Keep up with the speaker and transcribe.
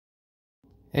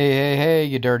Hey, hey, hey,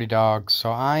 you dirty dogs. So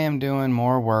I am doing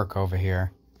more work over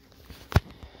here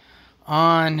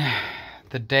on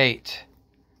the date.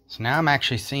 So now I'm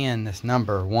actually seeing this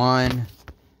number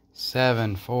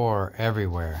 174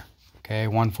 everywhere. Okay,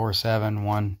 147,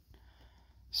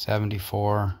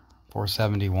 174,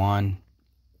 471.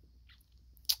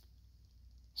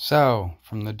 So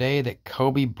from the day that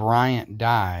Kobe Bryant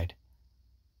died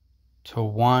to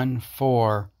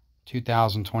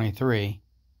 1/4/2023,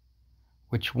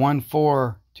 which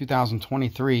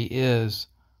 1/4/2023 is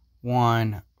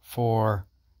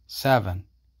 147.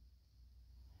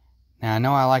 Now I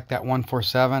know I like that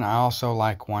 147. I also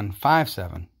like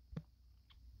 157.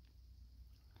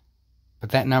 But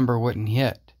that number wouldn't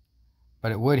hit.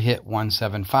 But it would hit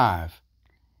 175.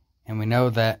 And we know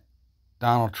that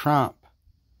Donald Trump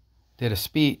did a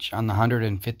speech on the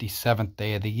 157th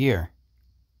day of the year.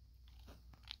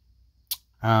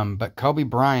 But Kobe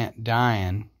Bryant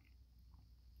dying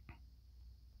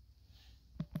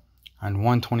on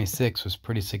 126 was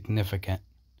pretty significant.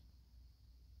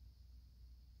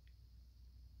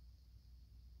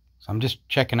 So I'm just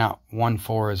checking out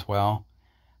 1/4 as well.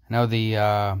 I know the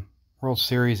World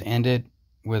Series ended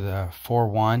with a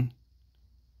 4-1.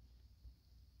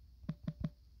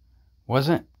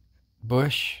 Wasn't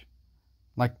Bush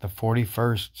like the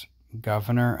 41st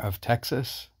governor of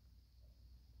Texas?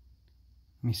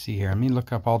 Let me see here. Let me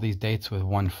look up all these dates with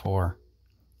 1/4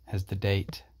 as the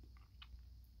date.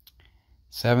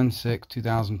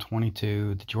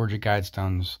 7/6/2022, the Georgia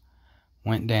Guidestones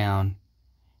went down,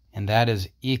 and that is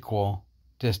equal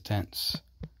distance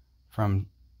from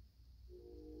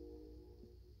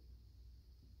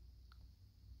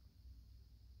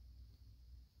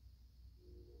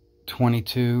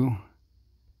 '22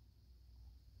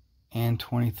 and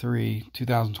 23,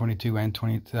 2022 and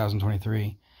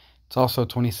 2023. It's also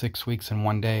 26 weeks in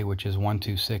one day, which is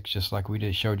 126, just like we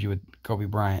just showed you with Kobe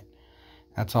Bryant.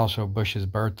 That's also Bush's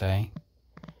birthday.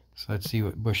 So let's see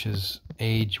what Bush's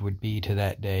age would be to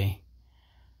that day.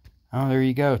 Oh, there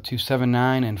you go,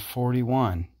 279 and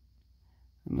 41.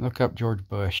 Let me look up George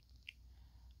Bush.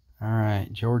 All right,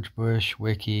 George Bush,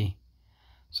 wiki.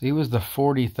 So he was the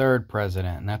 43rd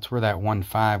president, and that's where that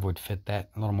 1/5 would fit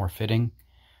that a little more fitting,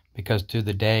 because to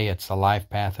the day it's the life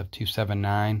path of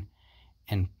 279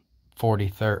 and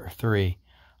 43.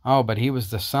 Oh, but he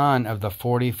was the son of the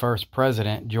 41st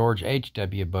president, George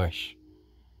H.W. Bush.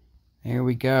 There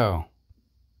we go.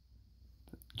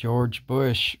 George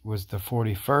Bush was the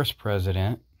 41st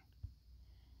president.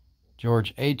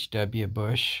 George H.W.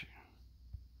 Bush.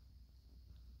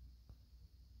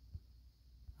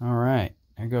 All right,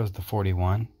 there goes the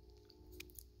 41.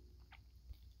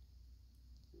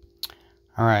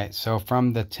 All right, so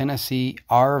from the Tennessee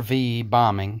RV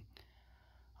bombing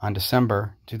on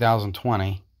December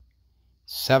 2020,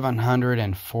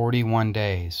 741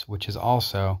 days, which is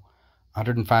also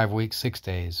 105 weeks, 6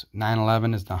 days.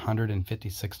 9/11 is the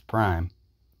 156th prime.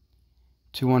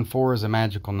 214 is a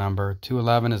magical number.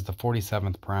 211 is the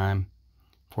 47th prime.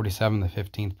 47 the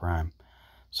 15th prime.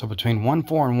 So between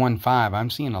 1/4 and 1/5, I'm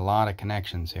seeing a lot of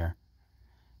connections here.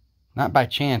 Not by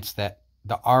chance that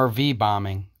the RV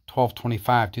bombing,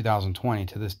 12/25/2020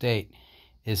 to this date,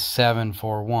 is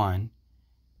 741.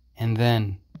 And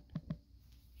then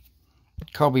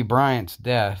Kobe Bryant's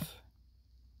death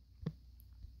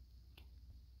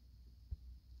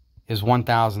is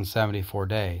 1,074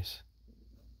 days.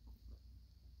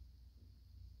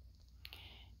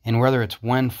 And whether it's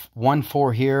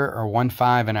 1/4 here or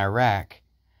 1/5 in Iraq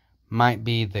might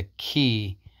be the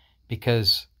key,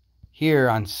 because here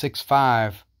on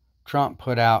 6/5, Trump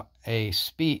put out a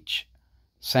speech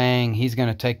saying he's going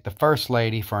to take the first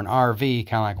lady for an RV,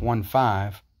 kind of like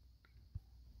 1/5.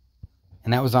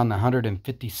 And that was on the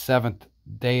 157th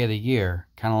day of the year,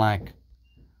 kind of like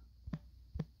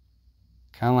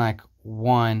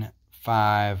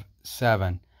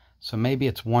 157. So maybe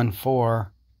it's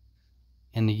 1/4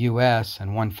 in the U.S.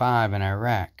 and 1/5 in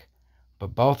Iraq.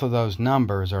 But both of those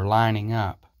numbers are lining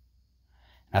up.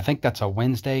 And I think that's a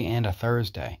Wednesday and a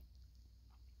Thursday.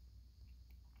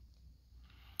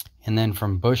 And then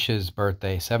from Bush's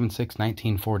birthday,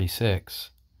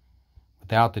 7/6/1946,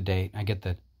 without the date, I get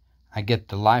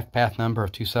the life path number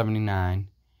of 279.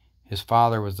 His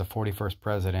father was the 41st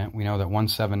president. We know that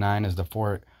 179 is the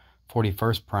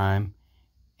 41st prime,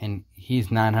 and he's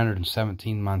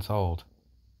 917 months old.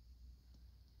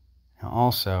 Now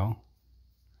also,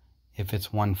 if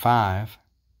it's 1/5,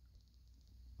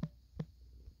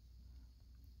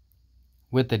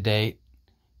 with the date,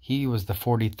 he was the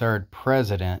 43rd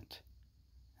president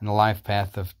in the life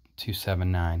path of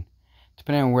 279.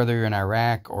 Depending on whether you're in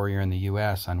Iraq or you're in the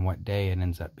U.S. on what day it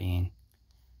ends up being.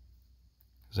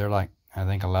 because they're like, I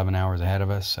think, 11 hours ahead of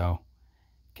us, so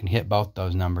can hit both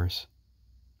those numbers.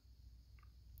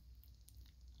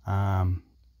 So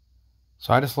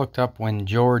I just looked up when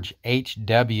George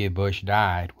H.W. Bush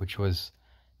died, which was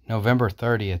November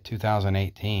 30th,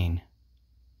 2018.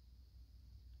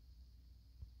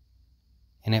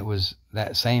 And it was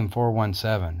that same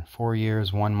 417, 4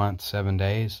 years, 1 month, 7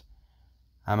 days.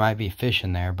 I might be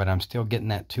fishing there, but I'm still getting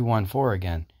that 214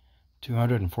 again.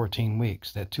 214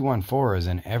 weeks. That 214 is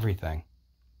in everything.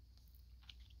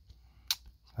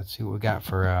 Let's see what we got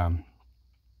for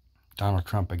Donald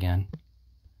Trump again.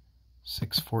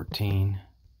 6/14,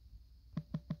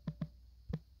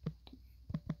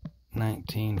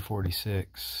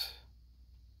 1946.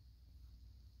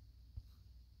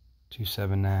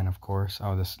 279, of course.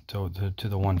 Oh, this to the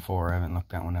 14. I haven't looked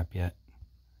that one up yet.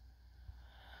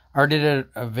 I already did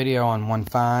a video on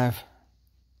 15. I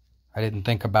didn't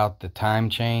think about the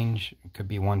time change. It could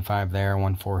be 15 there,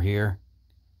 14 here.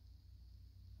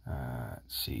 Let's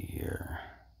see here.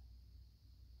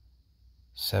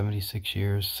 76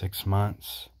 years, 6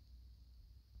 months.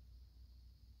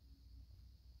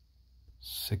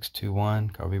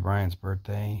 6/21, Kobe Bryant's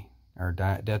birthday, or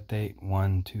death date,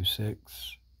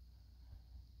 1/26.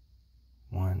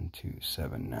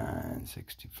 1279,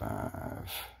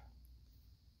 65.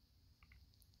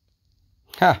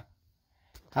 Ha!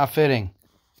 How fitting.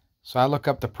 So I look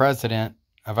up the president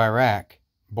of Iraq,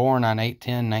 born on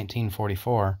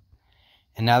 8/10/1944,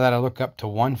 and now that I look up to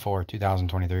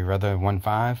 1/4/2023 rather than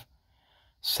 15,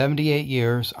 78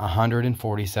 years,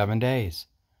 147 days.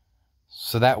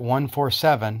 So that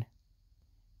 147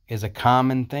 is a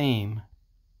common theme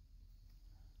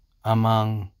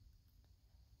among,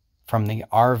 from the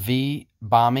RV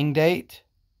bombing date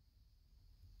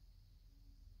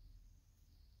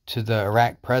to the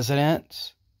Iraq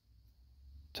presidents,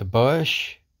 to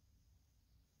Bush,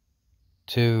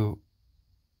 to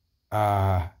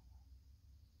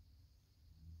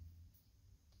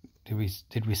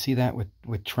did we see that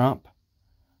with Trump?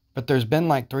 But there's been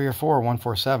like 3 or 4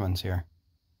 147s here.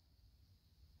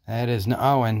 That is no.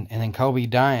 Oh, and then Kobe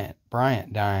Bryant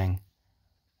dying,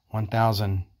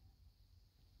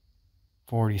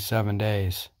 1,047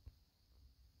 days.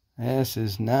 This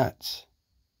is nuts.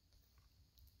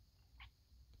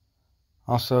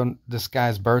 Also, this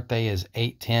guy's birthday is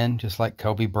 8/10, just like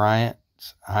Kobe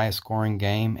Bryant's highest scoring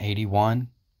game, 81.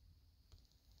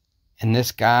 And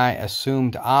this guy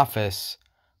assumed office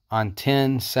on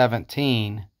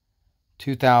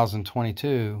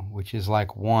 10/17/2022, which is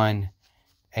like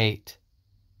 1/8.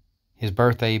 His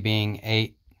birthday being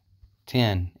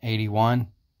 8/10, 81.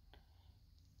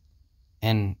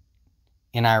 And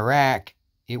in Iraq,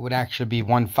 it would actually be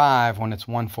 15 when it's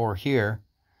 14 here.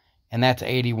 And that's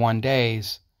 81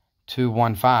 days to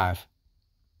 15.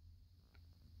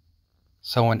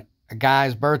 So when a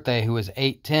guy's birthday who is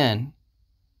 8/10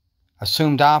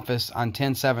 assumed office on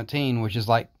 10/17, which is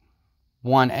like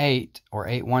 1/8 or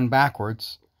 8/1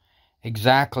 backwards,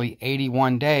 exactly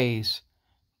 81 days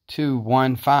to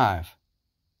 15.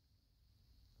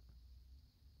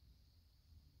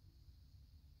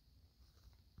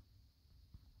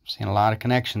 Seeing a lot of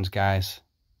connections, guys.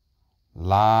 A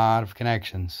lot of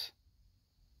connections.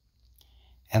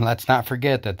 And let's not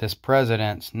forget that this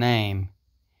president's name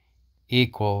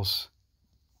equals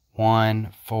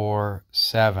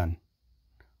 147.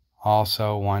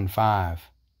 Also 15.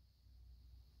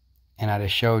 And I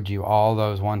just showed you all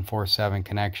those 147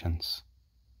 connections.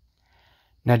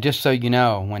 Now, just so you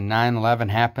know, when 9/11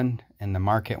 happened and the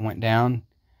market went down,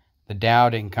 the Dow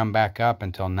didn't come back up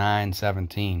until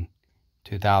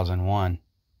 9/17/2001.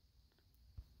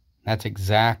 That's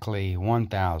exactly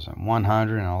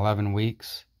 1,111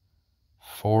 weeks,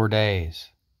 4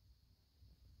 days.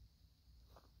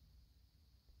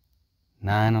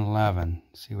 9/11.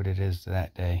 See what it is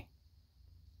that day.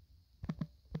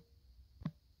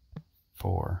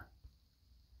 4.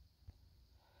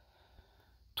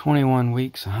 21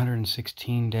 weeks,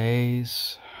 116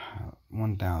 days,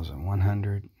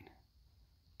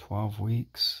 1,112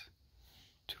 weeks,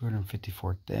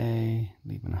 254th day,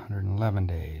 leaving 111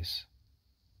 days.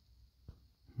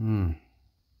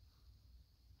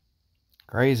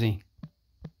 Crazy.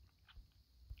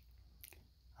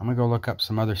 I'm going to go look up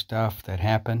some other stuff that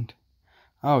happened.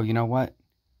 Oh, you know what?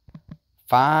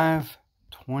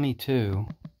 5/22.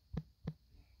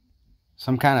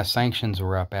 Some kind of sanctions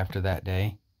were up after that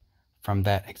day from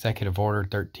that Executive Order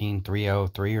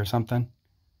 13303 or something.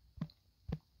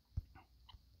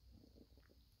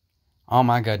 Oh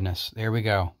my goodness. There we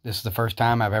go. This is the first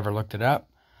time I've ever looked it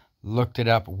up. Looked it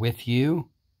up with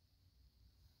you.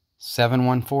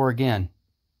 714 again.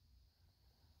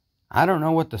 I don't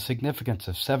know what the significance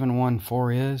of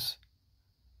 714 is.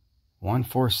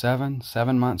 147,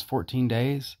 7 months, 14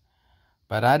 days.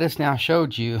 But I just now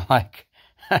showed you, like,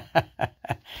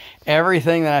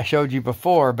 everything that I showed you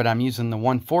before, but I'm using the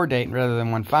 1-4 date rather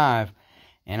than 1-5,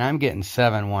 and I'm getting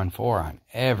 714 on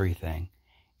everything.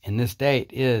 And this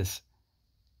date is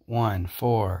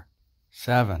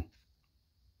 147.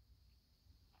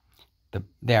 The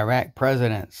Iraq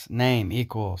president's name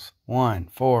equals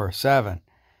 147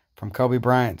 from Kobe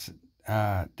Bryant's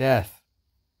death.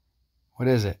 What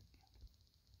is it?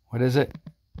 What is it?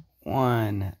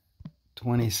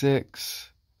 1/26,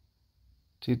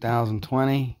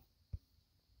 2020.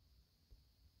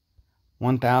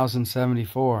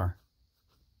 1074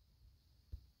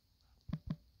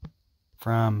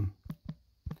 from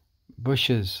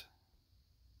Bush's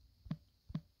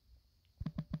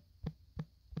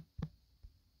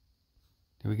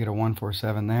Did we get a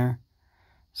 147 there?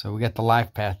 So we got the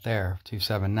life path there,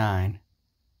 279.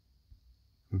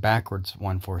 Backwards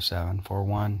 147,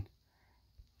 41.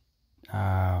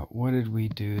 What did we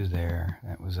do there?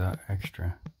 That was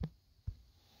extra.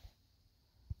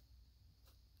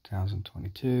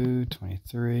 2022,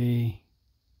 23.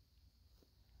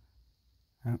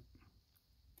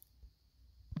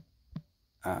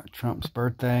 Trump's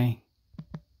birthday.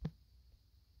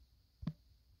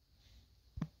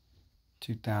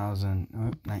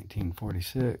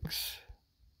 1946.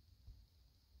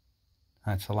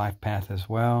 That's a life path as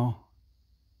well.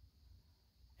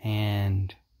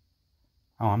 And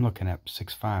I'm looking at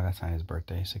 6/5. That's not his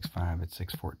birthday. 6/5. It's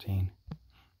 6/14.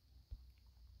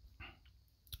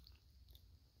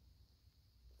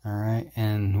 All right.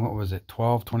 And what was it?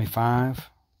 12/25.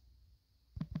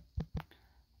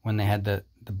 When they had the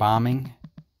bombing,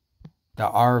 the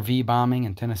RV bombing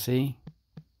in Tennessee.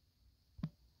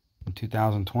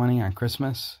 2020 on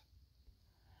Christmas.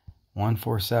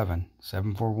 147,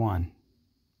 741.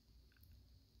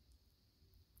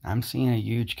 I'm seeing a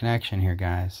huge connection here,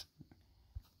 guys.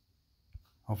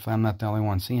 Hopefully I'm not the only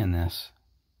one seeing this.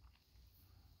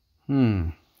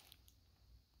 So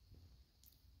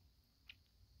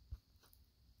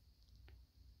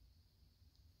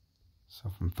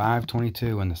from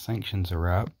 5/22 when the sanctions are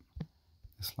up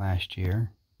this last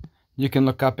year, you can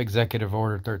look up Executive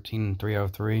Order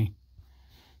 13303.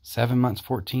 7 months,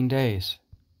 14 days.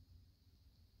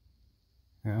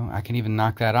 You know, I can even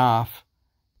knock that off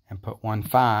and put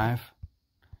 1-5.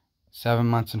 7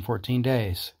 months and 14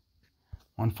 days.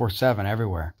 147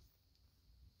 everywhere.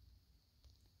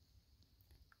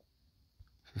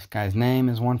 This guy's name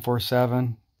is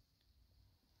 147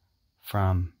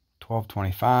 from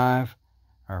 12/25,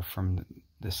 or from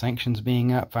the sanctions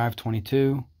being up,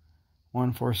 5/22.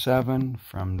 147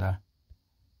 from the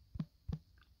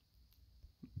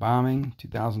bombing,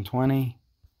 2020.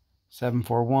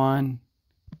 741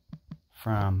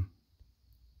 from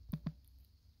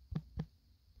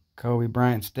Kobe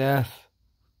Bryant's death.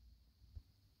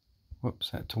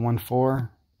 Whoops, that to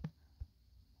 1-4.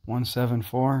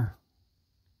 174.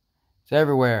 It's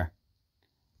everywhere.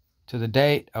 To the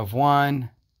date of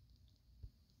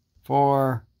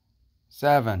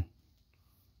 147.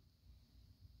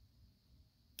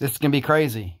 This is going to be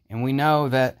crazy. And we know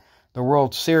that the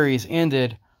World Series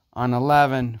ended on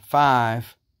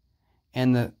 11/5,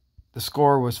 and the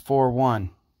score was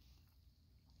 4-1.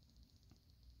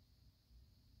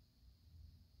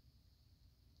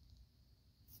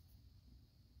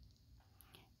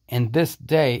 And this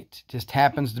date just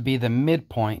happens to be the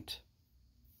midpoint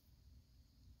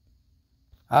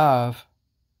of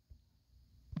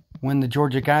when the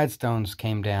Georgia Guidestones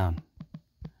came down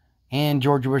and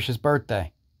George Bush's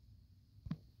birthday.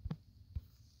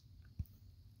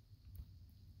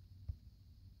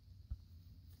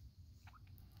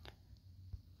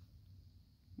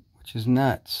 Which is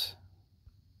nuts.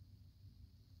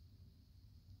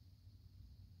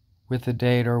 With the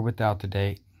date or without the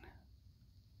date.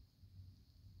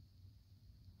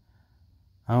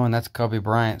 Oh, and that's Kobe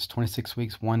Bryant's 26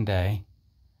 weeks, 1 day.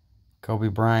 Kobe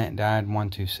Bryant died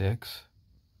 1/26.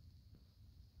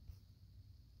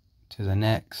 To the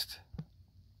next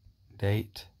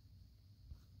date.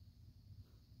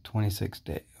 26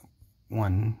 day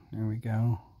 1. There we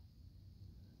go.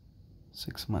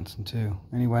 6 months and 2.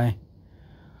 Anyway,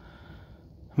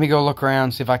 let me go look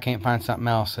around, see if I can't find something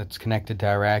else that's connected to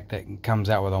Iraq that comes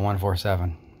out with a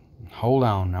 147. Hold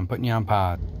on, I'm putting you on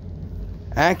pod.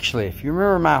 Actually, if you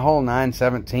remember my whole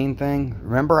 917 thing,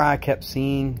 remember I kept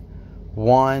seeing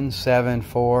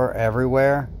 174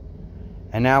 everywhere?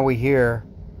 And now we hear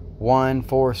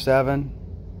 147,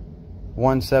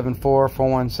 174,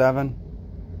 417.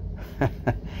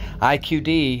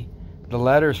 IQD, the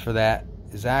letters for that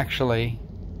is actually,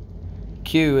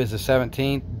 Q is the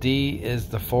 17th, D is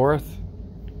the 4th,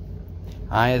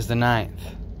 I is the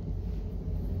 9th.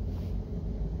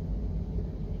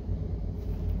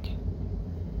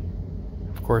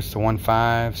 Of course, the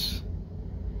 1/5s.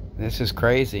 This is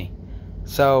crazy.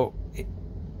 So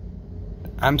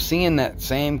I'm seeing that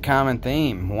same common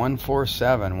theme,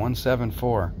 147,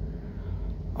 174.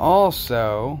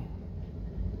 Also,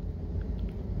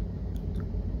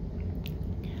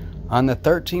 on the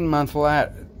 13-month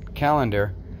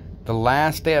calendar, the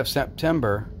last day of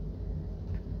September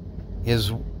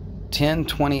is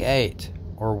 10/28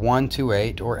 or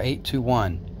 1/28 or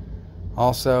 8/21.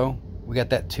 Also, we got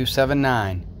that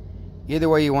 279. Either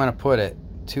way you want to put it,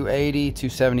 280,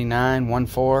 279,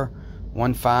 14,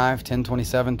 15,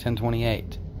 10/27,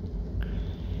 10/28.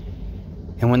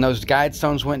 And when those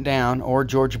guidestones went down, or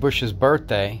George Bush's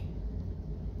birthday,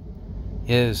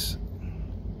 is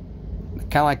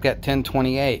kind of like that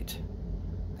 10/28,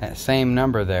 that same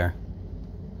number there.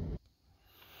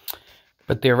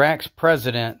 But the Iraq's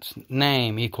president's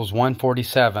name equals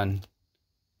 147,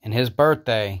 and his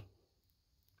birthday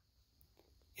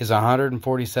is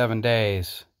 147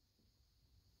 days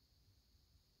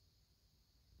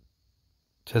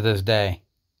to this day.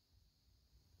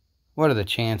 What are the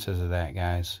chances of that,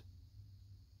 guys?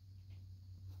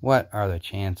 What are the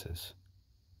chances?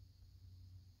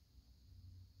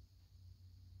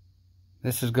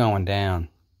 This is going down.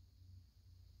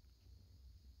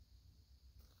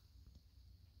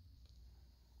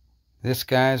 This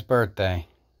guy's birthday,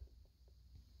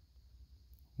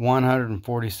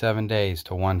 147 days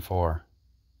to 1/4.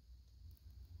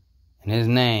 And his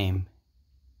name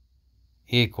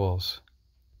equals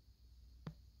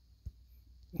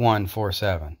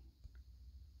 147.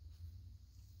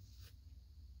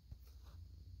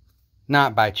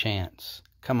 Not by chance.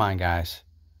 Come on, guys.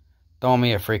 Throw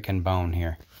me a freaking bone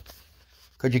here.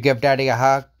 Could you give Daddy a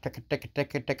hug?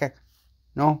 Ticka.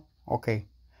 No? Okay.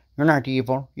 You're not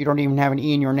evil. You don't even have an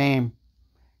E in your name.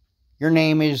 Your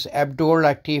name is Abdul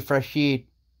Latif Rashid.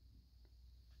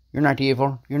 You're not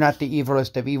evil. You're not the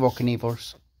evilest of evil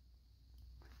Knievils.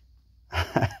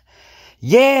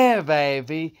 Yeah,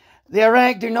 baby. The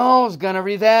Iraq dinar is going to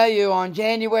revalue on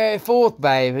January 4th,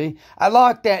 baby. I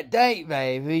like that date,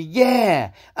 baby.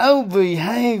 Yeah. Oh,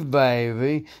 behave,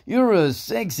 baby. You're a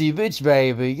sexy bitch,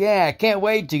 baby. Yeah, I can't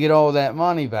wait to get all that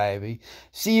money, baby.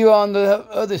 See you on the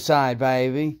other side,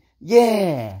 baby.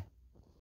 Yeah.